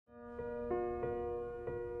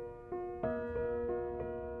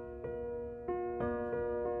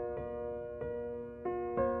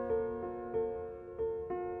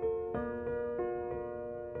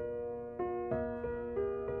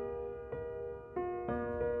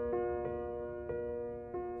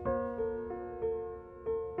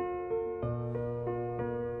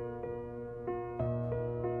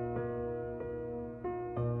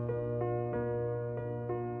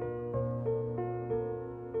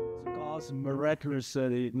God's miraculous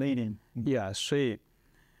leading. Yeah， 所以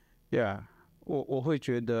Yeah， 我会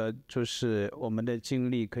觉得就是我们的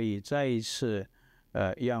经历可以再一次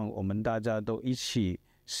让我们大家都一起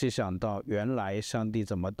思想到原来上帝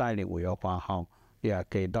怎么带领五月花号，也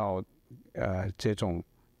给到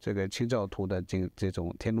这个清教徒的这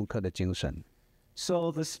种天路客的精神。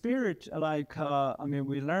So the spirit, like I mean,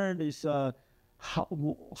 we learned is how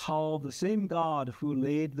the same God who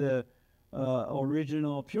laid the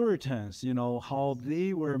original Puritans, you know, how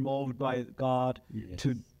they were moved by God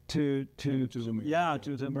to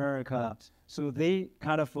America. So they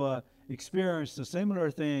kind of experienced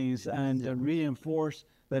similar things and reinforce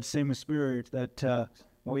that same spirit that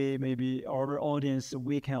we maybe our audience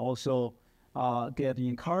we can also get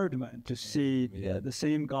encouragement to see the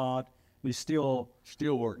same God is still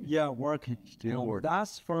working. Yeah, working. Still working.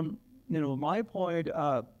 That's from my point.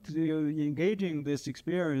 To engaging this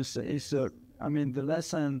experience is I mean the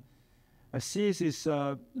lesson I see is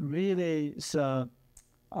really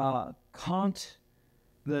count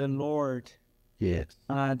the Lord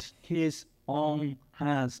and His own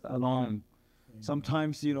hands alone.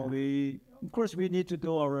 Sometimes we of course we need to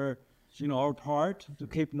do our part to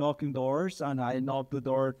keep knocking doors, and I knocked the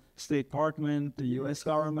door, State Department, the U.S.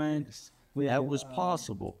 government. That was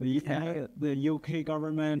possible. The UK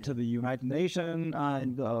government, the United Nations,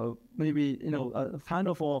 and maybe a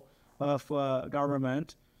handful of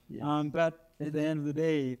government. But at the end of the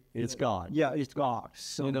day, it's God. Yeah, it's God.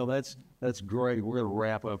 So that's great. We're gonna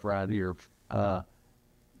wrap up right here.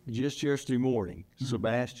 Just yesterday morning,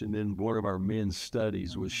 Sebastian in one of our men's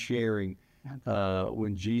studies was sharing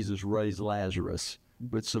when Jesus raised Lazarus,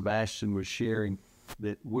 but Sebastian was sharing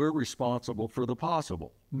that we're responsible for the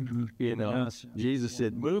possible. Yes. Jesus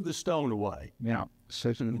said, move the stone away. Yeah.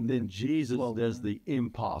 And then Jesus does the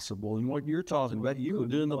impossible. And what you're talking about, you were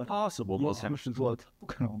doing the possible. Bob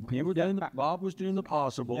was doing the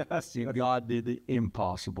possible. Yes. God did the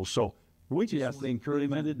impossible. So we just encourage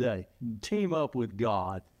you today, team up with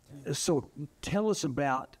God. So can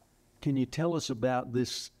you tell us about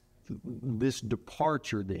this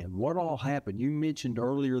departure then? What all happened? You mentioned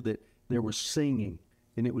earlier that there was singing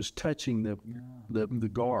and it was touching the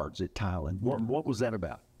guards at Thailand. What was that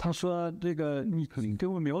about? 他说：“这个，你给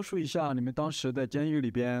我描述一下你们当时在监狱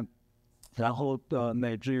里边，然后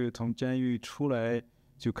乃至于从监狱出来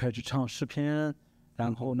就开始唱诗篇，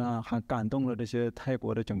然后呢还感动了这些泰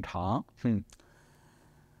国的警察。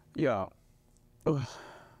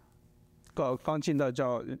刚进到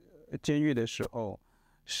监狱的时候，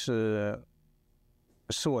是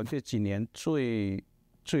我这几年最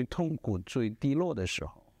痛苦、最低落的时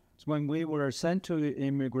候。” When we were sent to the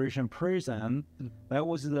immigration prison, that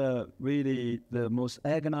was really the most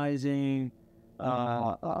agonizing,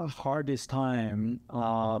 hardest time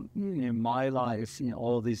in my life in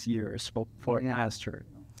all these years for Pastor.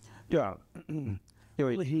 Yeah.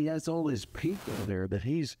 He has all his people there that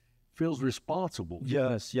he feels responsible.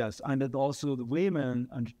 Yes, and also the women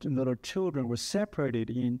and little children were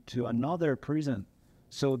separated into another prison,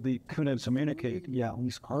 so they couldn't communicate. Yeah,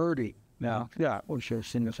 he's hurting. Yeah, 我是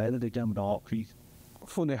现在孩子都见不着，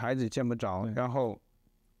妇女孩子见不着，然后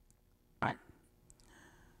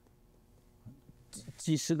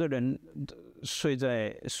几十个人睡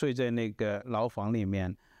在那个牢房里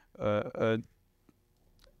面，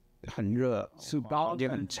很热，环境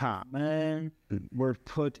很差。Men were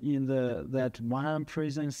put in that one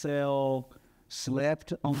prison cell,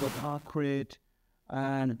 slept on the concrete,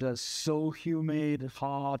 and so humid,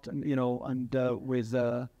 hot, and with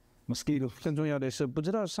mosquito. 更重要的是，不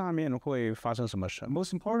知道上面会发生什么事。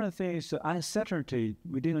 Most important thing is uncertainty.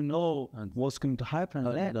 We didn't know what's going to happen.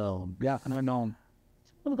 Yeah, unknown.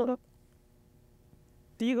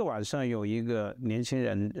 第一个晚上有一个年轻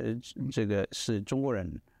人，这个是中国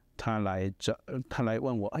人，他来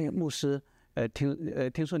问我，哎呀，牧师，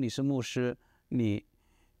听说你是牧师，你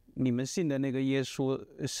们信的那个耶稣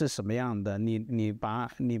是什么样的？你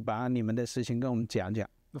把你们的事情跟我们讲讲。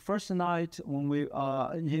 The first night when we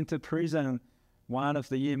into prison, one of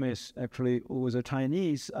the inmates actually was a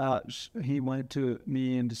Chinese. He went to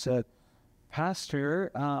me and said, "Pastor,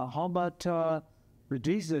 how about the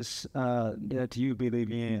Jesus that you believe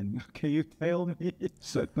in? Can you tell me?"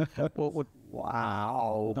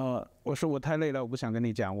 我说我太累了，我不想跟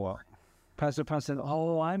你讲。Pastor said,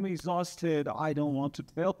 "Oh, I'm exhausted. I don't want to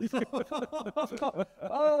tell you."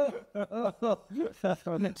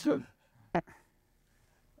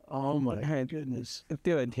 Oh my goodness!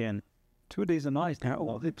 第二天 2 days and nights, I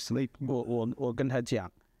didn't sleep. 我跟他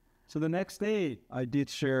讲。 So the next day, I did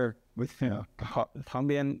share with him. 旁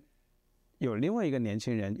边有另外一个年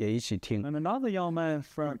轻人也一起听。And another young man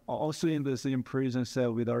from also in the same prison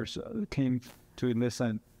cell with us came to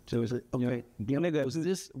listen. So was it okay? Was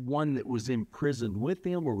this one that was in prison with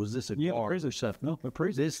him, or was this a guard? Prison chef. No, a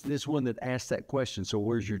prison. This one that asked that question. So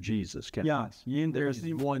where's your Jesus? Yes, there's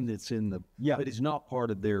one that's in the but he's not part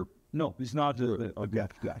of their. No, he's not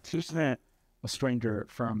He's a stranger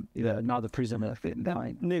from another prison.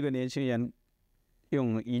 那个年轻人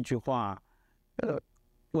用一句话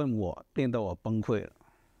问我，令到我崩溃了。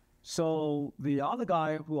So the other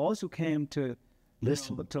guy who also came to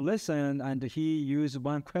listen, and he used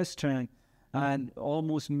one question and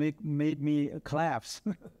almost made me collapse.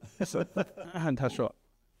 他说，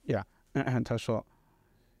他说，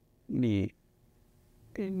你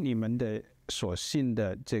们的所信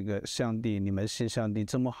的这个上帝，你们信上帝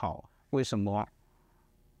这么好，为什么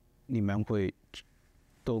你们会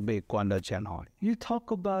都被关到监牢里？ You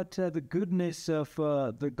talk about the goodness of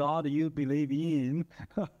the God you believe in.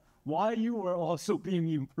 Why you were also being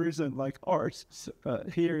imprisoned like ours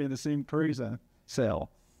here in the same prison cell?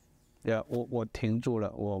 我停住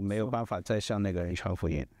了，我没有办法再向那个人传福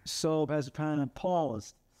音。So Pastor Pan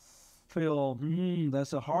paused. Feel,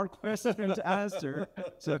 that's a hard question to answer.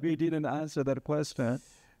 So he didn't answer that question.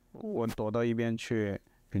 我躲到一边去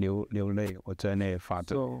流泪，我在那里发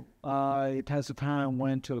抖。So Pastor Pan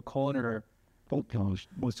went to a corner,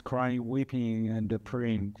 was crying, weeping, and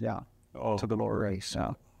praying, to the Lord.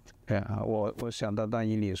 Yeah. 我想到但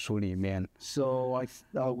以理书里面。So I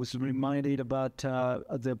was reminded about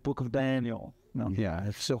the book of Daniel.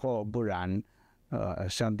 是或不然，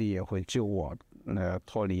上帝也会救我，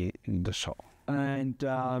脱离你的手。And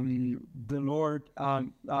the Lord,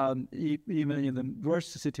 even in the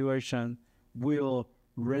worst situation, will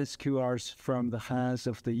rescue us from the hands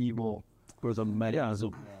of the evil.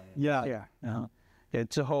 Yeah.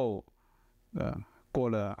 之后，过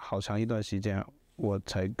了好长一段时间，我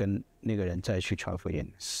才跟那个人再去传福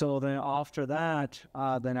音。So then after that,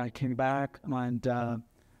 then I came back and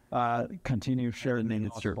continued sharing the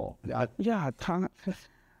gospel.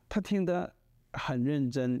 他听得很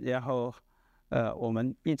认真，然后我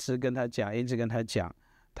们一直跟他讲，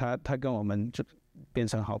他跟我们就变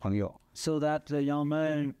成好朋友。So that the young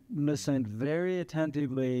man listened very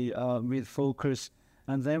attentively with focus.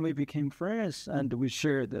 And then we became friends, and we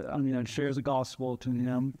shared the gospel to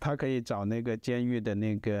him. 他可以找那个监狱的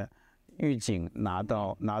那个狱警拿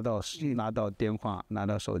到电话，拿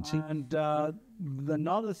到手机。And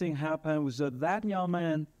another thing happened was that young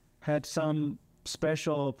man had some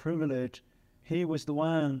special privilege. He was the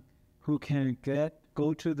one who can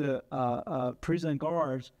go to the prison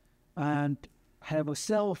guards and have a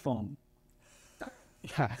cell phone.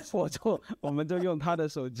 我们就用他的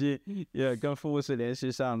手机，也跟副牧师联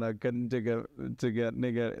系上了，跟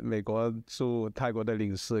那个美国驻泰国的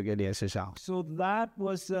领事给联系上。So that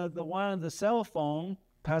was the cell phone.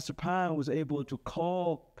 Pastor Pan was able to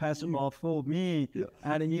call Pastor Bob for me,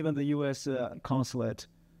 and even the U.S. consulate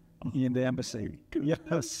in the embassy.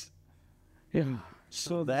 Yes. Yeah.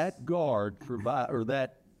 So that guard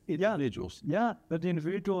that individuals. Yeah, that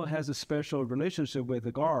individual has a special relationship with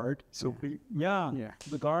the guard. So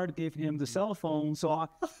the guard gave him the cell phone. So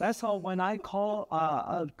that's how when I call,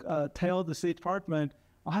 tell the State Department,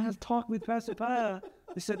 I have talked with Pastor Pan.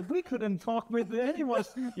 They said we couldn't talk with anyone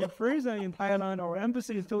in prison in Thailand. Our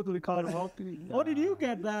embassy is totally cut off. How did you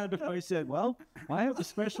get that? I said, well, I have a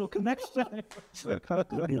special connection.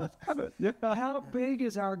 How big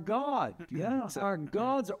is our God? Yes. Our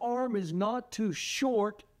God's arm is not too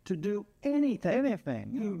short to do anything.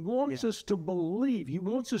 He wants us to believe. He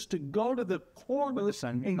wants us to go to the corners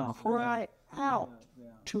and cry out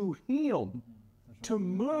to Him, to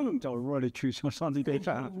move, to really choose something they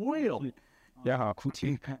will. 也好，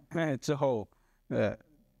那之后，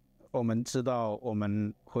我们知道我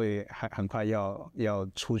们会很快要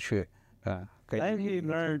出去，And he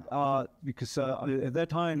learned because at that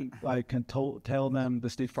time I can tell them the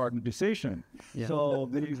State Department decision. Yeah. So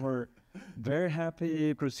they were very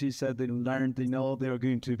happy because he said they know they are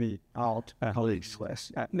going to be out at Holy's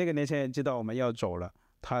West. 那个年轻人知道我们要走了，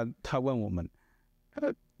他问我们，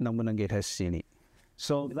能不能给他洗礼？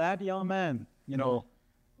 So that young man,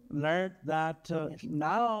 learned that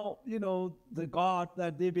now, the God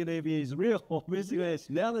that they believe is real. Basically,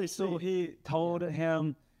 so he told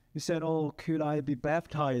him, he said, "Oh, could I be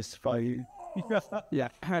baptized by you?" Yeah,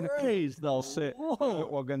 praise the Lord.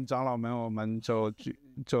 我跟长老们，我们就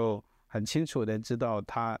很清楚的知道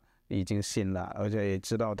他已经信了，而且也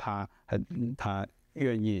知道他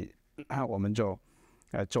愿意，我们就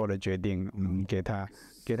做了决定，给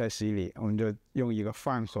他洗礼，我们就用一个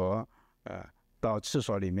饭盒，到厕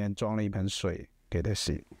所里面装了一盆水给他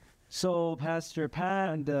洗。So Pastor Pan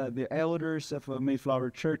and the elders of Mayflower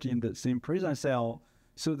Church in the same prison cell,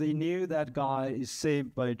 so they knew that guy is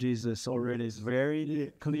saved by Jesus already. It's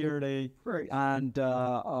very clearly and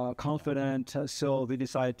confident. So they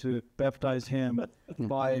decide to baptize him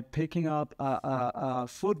by picking up a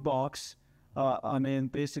food box.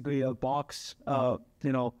 Basically a box,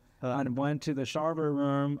 and went to the shower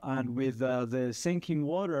room and with the sinking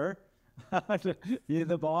water in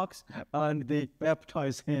the box, and they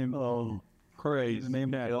baptized him. Oh, praise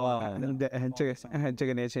God. 这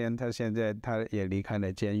个年轻人，他现在他也离开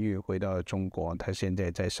了监狱，回到中国。他现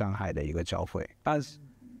在在上海的一个教会。As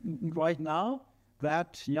right now,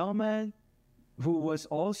 that young man who was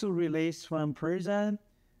also released from prison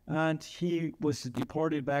and he was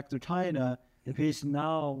deported back to China, he's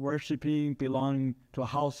now worshiping, belonging to a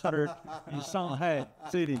house church in Shanghai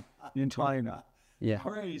city in China. Yeah.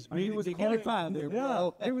 Praise He was a calling fan there,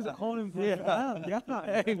 bro. He was a calling fan. Yeah.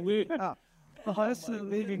 That's the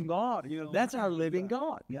living God. That's our living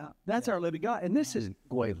God. Yeah. That's our living God. And this is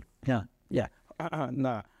great. Yeah. Yeah.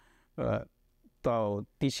 那到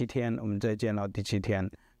第7天，我们再见到第7天，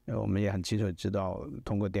我们也很清楚知道，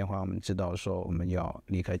通过电话我们知道说我们要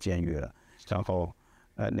离开监狱了，然后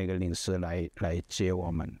那个领事来接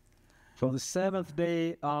我们。So the 7th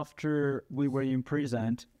day after we were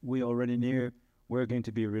imprisoned, we already knew we're going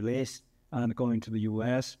to be released and going to the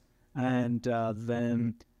U.S. And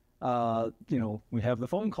then, we have the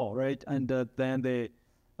phone call, right? And then the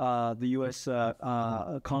U.S.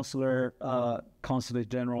 consulate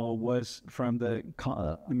general was from the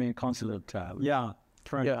consulate. Yeah,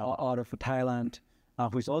 out of Thailand,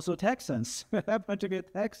 who's also Texans. Happened to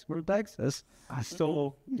get Tex from Texas.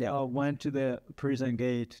 So went to the prison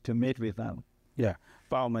gate to meet with them. Yeah，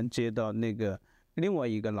 把我们接到那个另外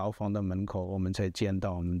一个牢房的门口，我们才见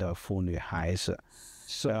到我们的妇女孩子。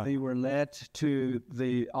So they were led to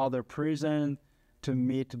the other prison to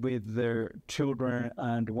meet with their children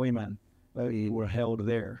and women. They were held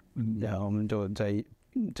there. 然后我们就在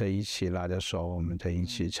一起拉着手，我们在一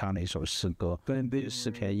起唱了一首诗歌，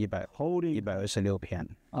诗篇126篇。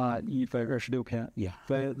126篇。Yeah.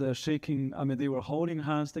 The shaking. They were holding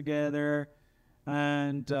hands together,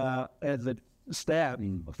 and at the step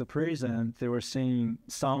of the prison, they were singing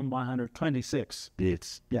Psalm 126.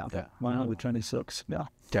 It's 126. Yeah.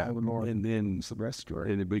 And then the rest of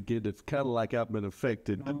it, and it began to kind of like I've been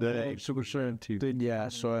affected today. So we're trying to. Yeah，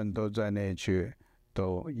 所有人都在那里去，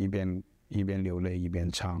都一边流泪一边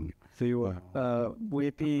唱。They were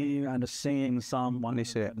weeping and singing Psalm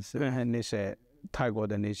 126. 那些泰国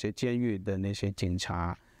的那些监狱的那些警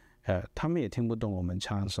察，他们也听不懂我们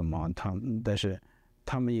唱什么，但是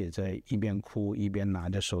他们也在一边哭一边拿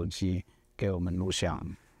着手机给我们录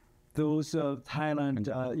像。Those Thailand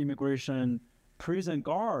immigration prison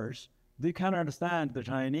guards, they can't understand the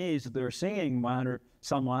Chinese. They're singing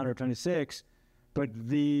Psalm 126, but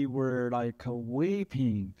they were like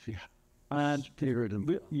weeping. And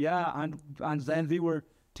and then they were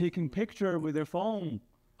taking picture with their phone.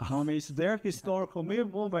 It's their historical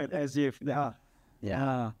moment, as if and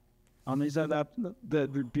they said that the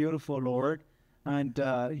beautiful Lord, and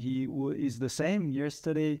He is the same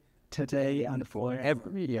yesterday, today, and forever.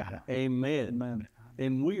 Yeah, amen.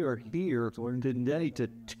 And we are here today to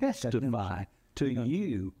testify to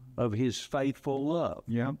you of His faithful love.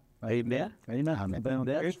 Yeah, amen. Amen.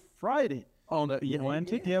 That's Friday. Went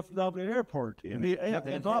to DFW Airport.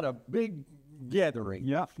 It's not a big gathering.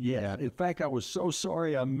 Yeah. In fact, I was so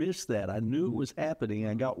sorry I missed that. I knew it was happening.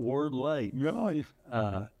 I got word late.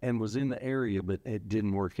 And was in the area, but it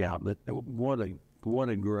didn't work out. But what a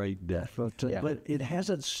great day. But it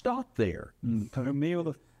hasn't stopped there.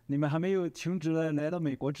 你们还没有停止来到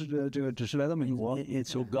美国，只是来到美国。And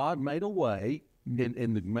so God made a way.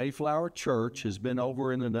 And the Mayflower Church has been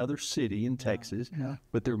over in another city in Texas,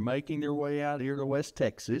 but they're making their way out here to West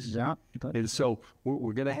Texas. And so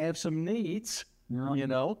we're going to have some needs,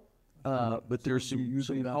 but there's some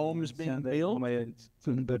homes being built.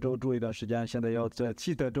 从德州住一段时间，现在要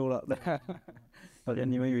去德州了。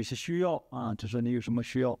你们有一些需要啊，就是你有什么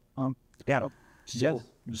需要啊？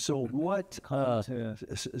 So what?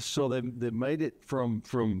 So they made it from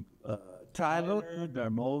Tyler, they're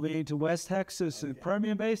moving to West Texas,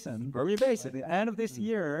 Permian Basin. At the end of this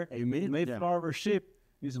year, Mayflower ship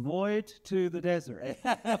is void to the desert.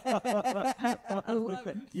 I love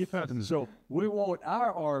it. So we want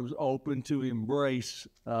our arms open to embrace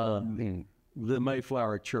the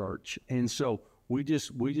Mayflower Church, and so we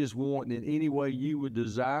just want in any way you would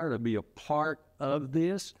desire to be a part of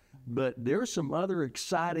this. But there's some other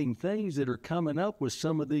exciting things that are coming up with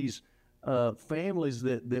some of these families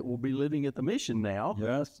that will be living at the mission now.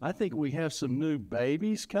 Yes. I think we have some new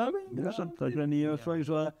babies coming. 所以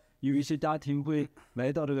说有一些家庭会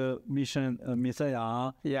来到这个米赛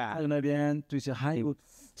亚，还有那边就是还有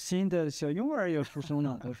新的小婴儿要出生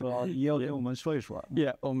呢。他说也要跟我们说一说。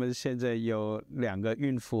我们现在有2个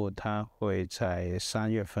孕妇，她会在3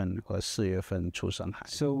月份和4月份出生孩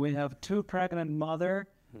子。So we have 2 pregnant mother,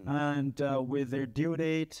 and with their due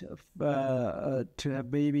date to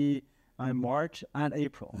have baby in March and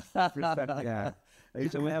April.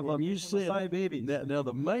 So we have a 5 babies. Now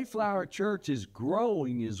the Mayflower Church is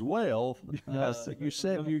growing as well. You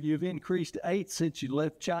said you've increased 8 since you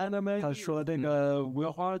left China, man. 他说这个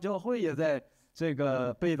文化教会也在这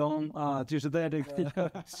个北东啊，就是在这个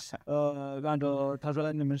按照他说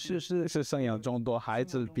你们是生养众多，孩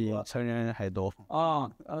子比成人还多啊。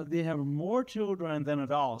They have more children than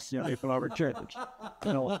adults in Mayflower Church.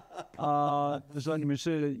 他说你们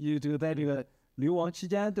是这个在这个流亡期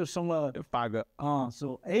间都生了8个啊。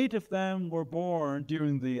So 8 of them were born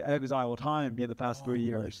during the exile time in the past 3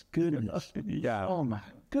 years. Goodness. Oh my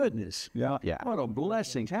goodness. Yeah. What a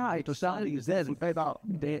blessing. How exciting is that?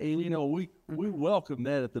 And you know, we welcome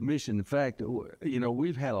that at the mission. In fact, you know,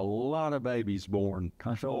 we've had a lot of babies born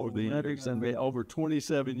over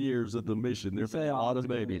 27 years at the mission. There's a lot of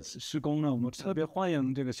babies. 施工呢，我们特别欢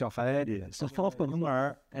迎这个小孩子，小婴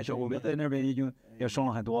儿，但是我们在那边已经也生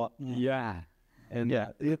了很多。Yeah. And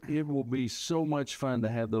it will be so much fun to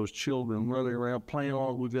have those children running around playing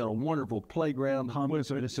on. We've got a wonderful playground. 他们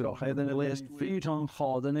所以的小孩子那里非常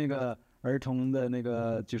好的那个儿童的那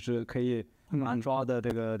个就是可以玩耍的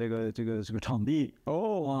这个场地。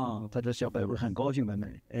哇，他这小朋友很高兴的那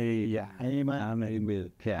里。Amen.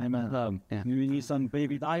 You need some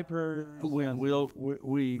baby diapers,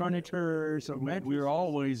 furniture,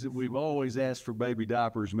 we've always asked for baby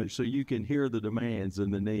diapers, so you can hear the demands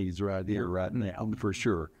and the needs right here, right now, for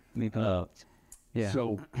sure.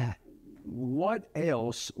 So, what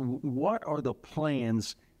else? What are the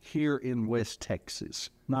plans here in West Texas?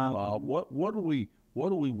 What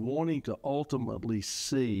are we wanting to ultimately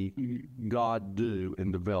see God do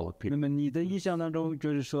and develop here? 那么你的意象当中，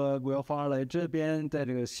就是说我要发来这边，在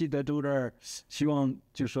这个西德州这儿，希望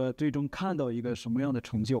就是说最终看到一个什么样的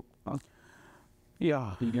成就啊？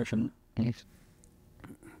一个什么？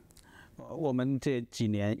我们这几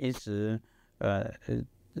年一直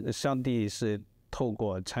上帝是透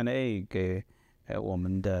过 China A 给我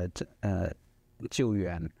们的救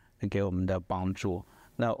援，给我们的帮助。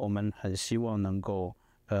那我们很希望能够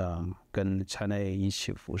跟 China A 一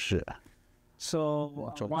起服侍。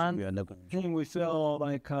So one thing we feel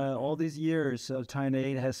like all these years, China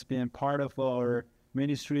A has been part of our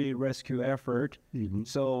ministry rescue effort.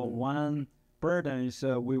 So one burden is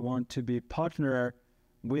we want to be partner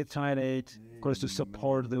with China A, of course, to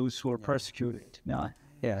support those who are persecuted.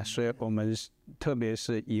 Yeah, 所以我们特别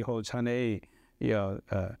是以后 China A 要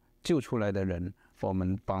救出来的人。我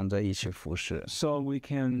们帮着一起服侍 ，so we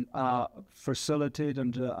can facilitate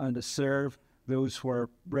and serve those who are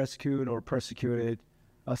rescued or persecuted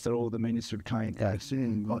through the ministry of China.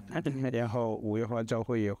 然后五月花教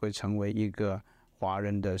会也会成为一个华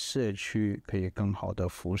人的社区，可以更好的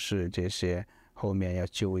服侍这些后面要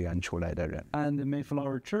救援出来的人。And the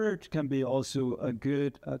Mayflower Church can be also a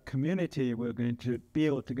good community. We're going to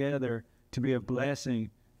build together to be a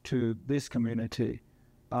blessing to this community.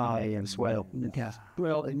 As well.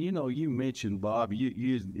 Well, and you know, you mentioned, Bob,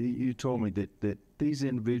 you told me that these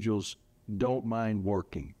individuals don't mind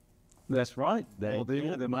working. That's right. They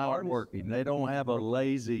mind working. They don't have a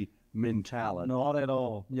lazy mentality. Not at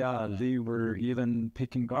all. Yeah, they were even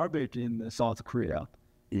picking garbage in South Korea.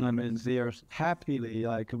 I mean, they are happily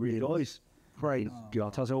rejoice. Praise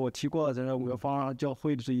God. 他说我提过，在五月花教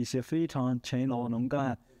会的是一些非常勤劳能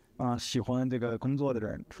干喜欢这个工作的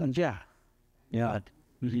人。Yeah.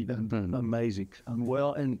 Amazing.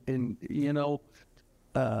 Well, and you know,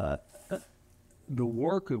 the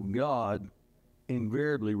work of God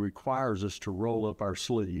invariably requires us to roll up our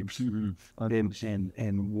sleeves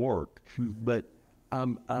and work. But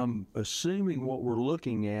I'm assuming what we're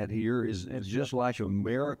looking at here is just like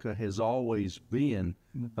America has always been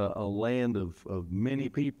a land of many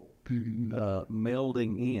people.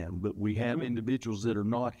 Melding in, but we have individuals that are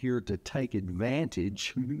not here to take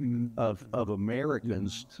advantage of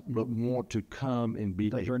Americans, but want to come and be.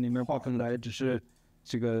 但是你们划分来只是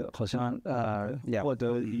这个好像获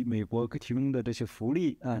得美国提供的这些福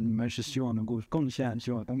利你们是希望能够贡献，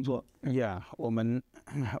希望工作。我们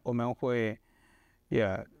会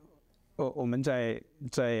我们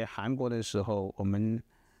在韩国的时候，我们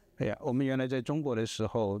原来在中国的时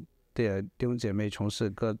候。的弟兄姐妹从事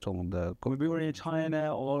各种的工 When we were in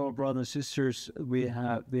China, all our brothers and sisters, they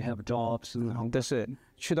have jobs. 但是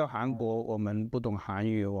去到韩国，我们不懂韩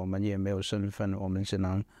语，我们也没有身份，我们只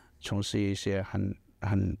能从事一些很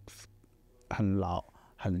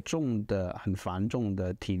重的、很繁重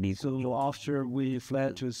的体力。So after we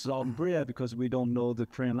fled to South Korea because we don't know the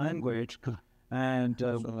Korean language and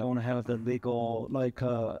we don't have the legal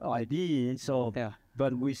ID, so Yeah.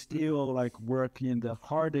 but we still work in the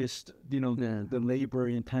hardest, the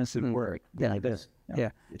labor-intensive work like this.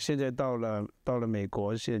 Yeah. 现在到了美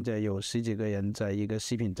国，现在有10几个人在一个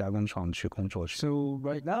食品加工厂去工作去。 So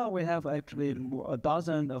right now we have actually a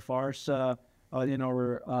dozen of ours in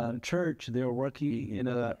our church. They're working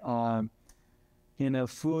in a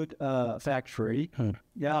food factory.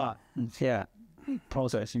 Yeah. Yeah.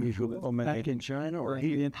 Processing usually. Back in China or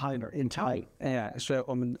here in Thailand? In Thai. 哎呀，所以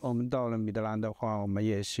我们到了米德兰的话，我们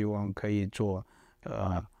也希望可以做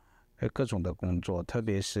各种的工作，特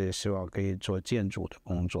别是希望可以做建筑的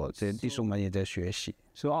工作，这弟兄们也在学习。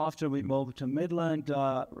 So after we moved to Midland,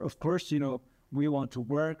 of course, we want to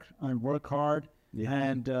work hard,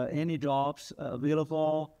 and any jobs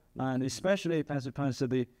available, and especially Pastor Pan said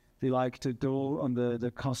they like to go on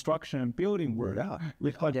the construction and building work.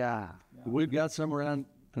 Yeah. We've got some around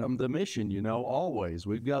the mission, always.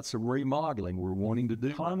 We've got some remodeling we're wanting to do.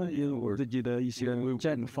 他们也有自己的一些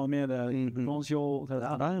建方面的装修的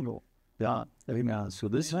安排。Yeah, Amen. So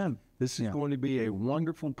this is going to be a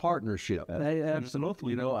wonderful partnership.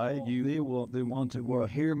 Absolutely. They want to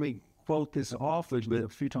work. Hear me quote this often,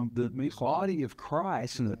 but the body of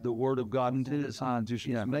Christ and the Word of God is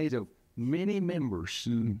made of many members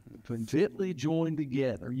fitly joined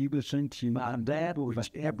together. My dad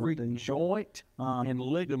was every joint and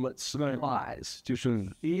ligament supplies,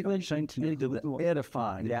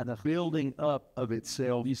 edifying, the building up of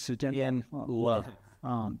itself in love.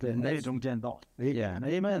 那种见到。 Yeah.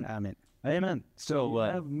 Amen. Amen. Amen. So, we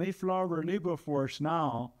have Mayflower Labor Force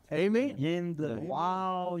now. Amen. In the mission.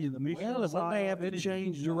 Well, we may have to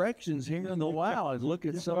change directions here in the while and look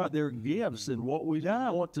at some of their gifts and what we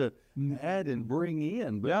want to add and bring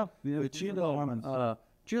in. But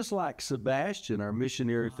just like Sebastian, our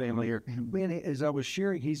missionary family here, man, as I was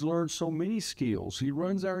sharing, he's learned so many skills. He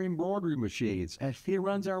runs our embroidery machines. He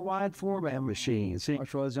runs our wide format machines.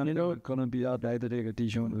 说可能比较来的这个弟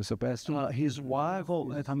兄是 best. His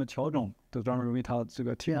wife, 他们调整，就专门为他这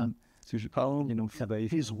个 team 就是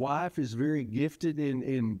his wife is very gifted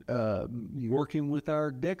in working with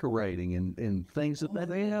our decorating and things of that.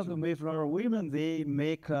 They have the Mayflower women. They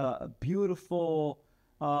make beautiful.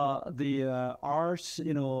 The arts,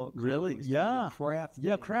 Really? Yeah. Craft.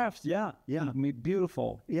 Yeah, crafts. Yeah. I mean,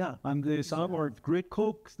 beautiful. Yeah. And some are great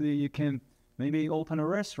cooks. You can maybe open a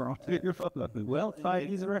restaurant. Well,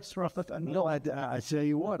 Chinese restaurant. No, I tell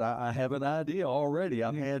you what, I have an idea already.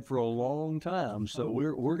 I've had for a long time. So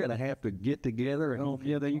we're going to have to get together and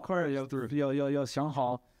也得一块儿要想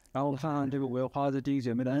好，然后看看这个我要花这弟兄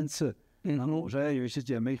姐妹的恩赐。然后我说有一些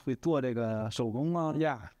姐妹会做这个手工啊。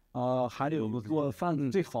Yeah. 还有个做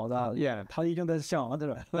饭最好的 Yeah. 他已经在想了，对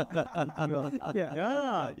吧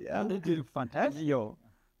 ？Yeah, fantastic.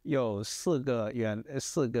 有4个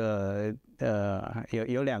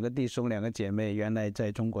有2个弟兄2个姐妹，原来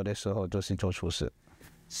在中国的时候都是做厨师。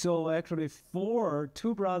 So actually,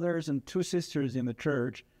 2 brothers and 2 sisters in the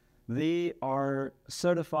church, they are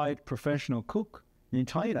certified professional cook in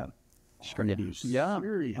China. Yeah,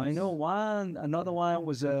 I know another one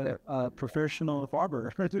was a professional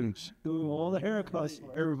barber, doing all the haircuts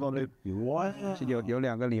for everybody. Wow. 有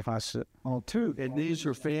2个理发师。 Oh, 2. And these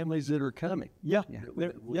are families that are coming. Yeah.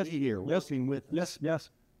 Yes, here, working with us.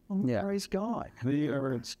 Yes. Oh, Yeah. praise God. They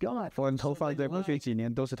are God. 我头发在过去几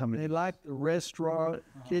年都是他 They 们。 like the restaurant,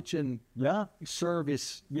 kitchen,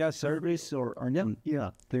 service. Yeah, service or yeah.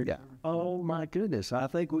 Yeah. Yeah. Oh, my goodness. I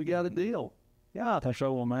think we got a deal. Yeah, 他说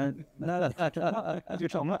我们就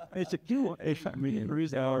什么 it's a deal. I mean,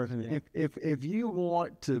 If you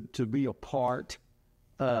want to be a part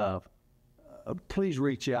of, please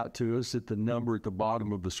reach out to us at the number at the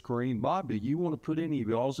bottom of the screen. Bob, do you want to put any of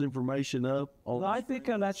y'all's information up? I think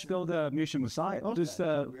let's go the Mission Messiah. Just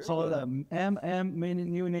call it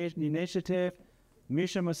new initiative.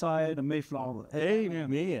 Mission Messiah, the Mayflower.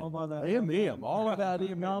 Amen. How about that? Amen. All about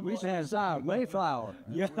him. Mission Messiah, Mayflower.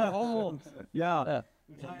 Yeah. Yeah.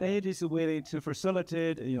 They is willing to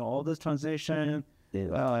facilitate, all this transition,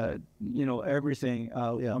 everything.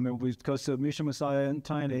 I mean, because of Mission Messiah and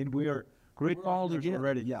Thailand, we are great all together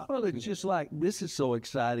already. Yeah. Well, it's just like, this is so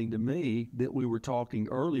exciting to me that we were talking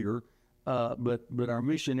earlier, but our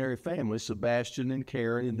missionary family, Sebastian and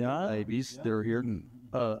Karen and their babies, they're here.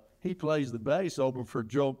 he plays the bass over for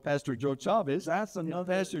Pastor Joe Chavez. That's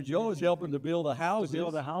another. Pastor Joe is helping to build a house.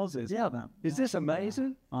 Build the houses. Yeah. Is this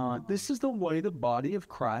amazing? This is the way the body of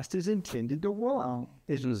Christ is intended to work.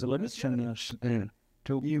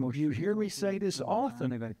 You hear me say this often,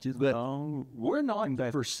 that we're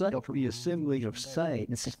not forsake the assembly of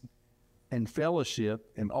saints and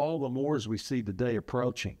fellowship, and all the more as we see the day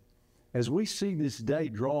approaching. As we see this day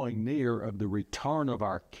drawing near of the return of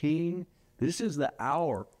our King, this is the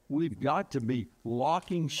hour we've got to be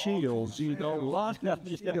locking shields,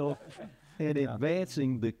 locking shields and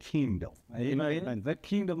advancing the kingdom. Amen. The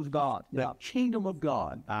kingdom of God. The kingdom of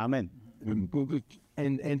God. Amen.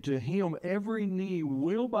 And to him every knee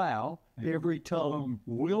will bow, every tongue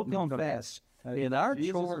will confess. And our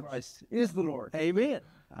charge is the Lord. Amen.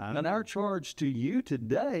 And our charge to you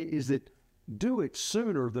today is that do it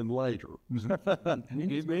sooner than later.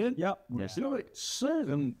 Amen. Yep. Yes. Do it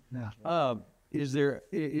soon. Is there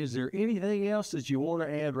anything else that you want to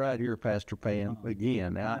add right here, Pastor Pam?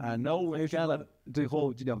 Again, I know we kind of 最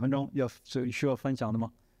后这2分钟需要分享的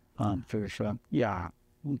吗？这个是 Yeah.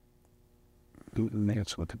 没有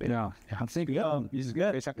错，特别。Yeah, I think it's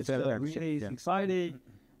good. It's really exciting,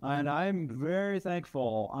 and I'm very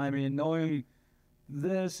thankful. I mean, knowing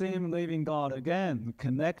the same living God again,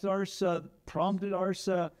 connect us, prompted us,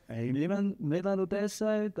 even little days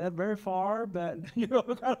that very far, but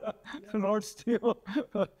the Lord still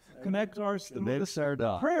connect us to this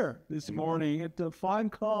prayer this morning at 5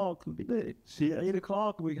 o'clock. 8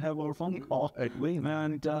 o'clock we have our phone call. And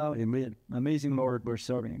Amen. Amazing Lord we're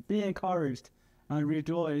serving. Be encouraged and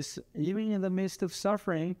rejoice even in the midst of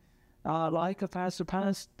suffering, like a pastor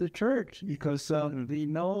passed the church, because they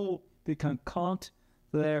know they can count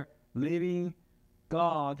their living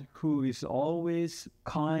God who is always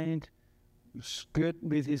kind, good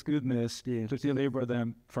with his goodness to deliver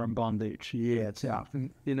them from bondage. Yes. Yeah.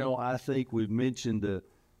 I think we've mentioned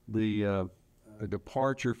the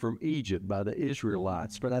departure from Egypt by the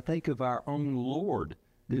Israelites, but I think of our own Lord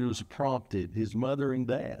that was prompted, his mother and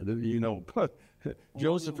dad,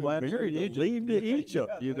 Joseph and Mary, leave to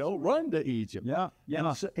Egypt, run to Egypt. Yeah.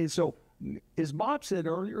 And so, as Bob said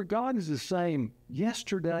earlier, God is the same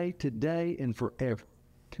yesterday, today, and forever.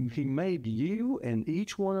 He made you and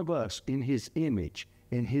each one of us in his image,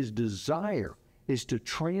 and his desire is to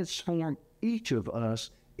transform each of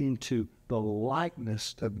us into the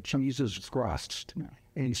likeness of Jesus Christ.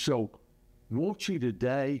 And so, won't you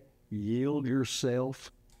today yield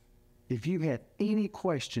yourself? If you have any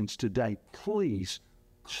questions today, please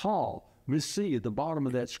call Miss C at the bottom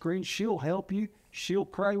of that screen. She'll help you. She'll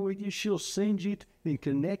pray with you. She'll send you and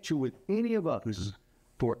connect you with any of us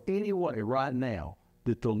for any way right now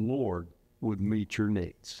that the Lord would meet your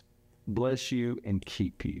needs. Bless you and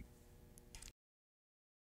keep you.